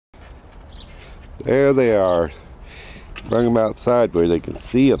There they are. Bring them outside where they can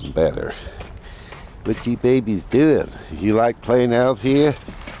see them better. What you babies doing? You like playing out here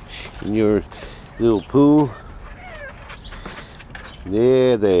in your little pool?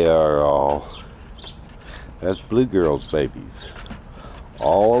 There they are all. That's Blue Girl's babies.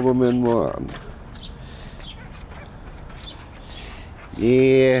 All of them in one.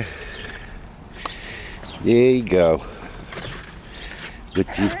 Yeah. There you go.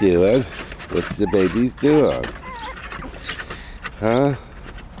 What you doing? What's the babies doing? Huh?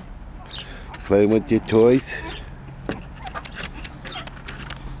 Playing with your toys?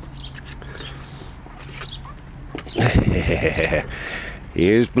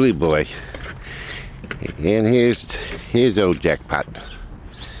 Here's Blue Boy. And here's old Jackpot.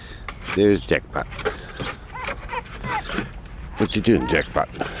 There's Jackpot. What you doing, Jackpot?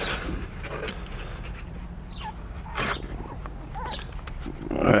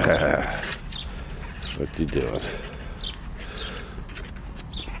 What you doing?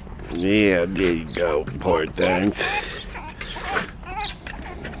 Yeah, there you go, poor things.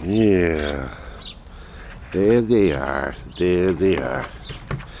 Yeah. There they are. There they are.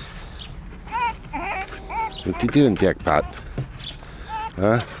 What you doing, Jackpot?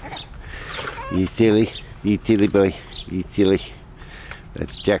 Huh? You silly? You silly boy? You silly?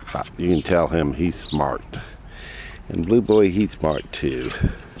 That's Jackpot. You can tell him he's smart. And Blue Boy, he's smart too.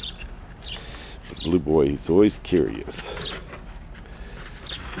 But Blue Boy, he's always curious.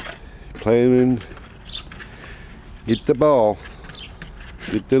 Playing. Get the ball.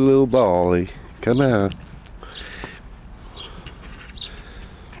 Get the little ball. Come on.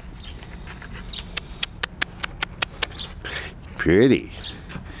 Pretty.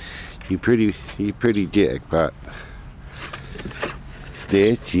 You pretty Jackpot.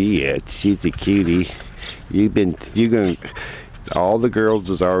 There she is. She's a cutie. All the girls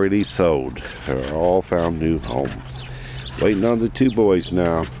is already sold. They're all found new homes. Waiting on the two boys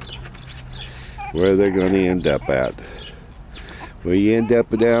now. Where they're going to end up at. Will you end up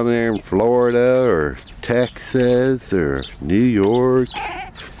down there in Florida or Texas or New York?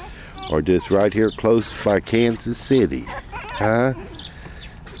 Or just right here close by Kansas City? Huh?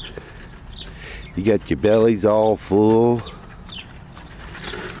 You got your bellies all full?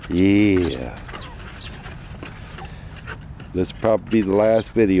 Yeah. This will probably be the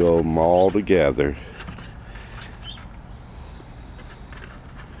last video of them all together.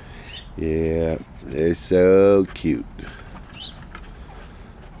 Yeah, they're so cute.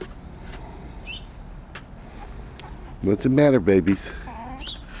 What's the matter, babies?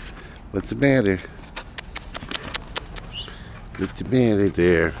 What's the matter? What's the matter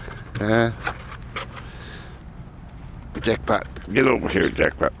there? Huh? Jackpot, get over here,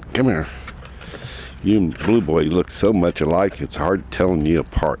 Jackpot. Come here. You and Blue Boy look so much alike, it's hard telling you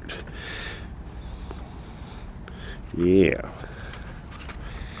apart. Yeah.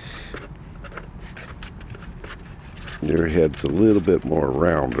 Your head's a little bit more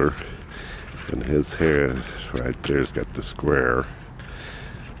rounder, and his hair right there's got the square.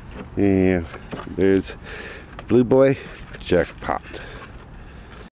 Yeah, there's Blue Boy, Jackpot.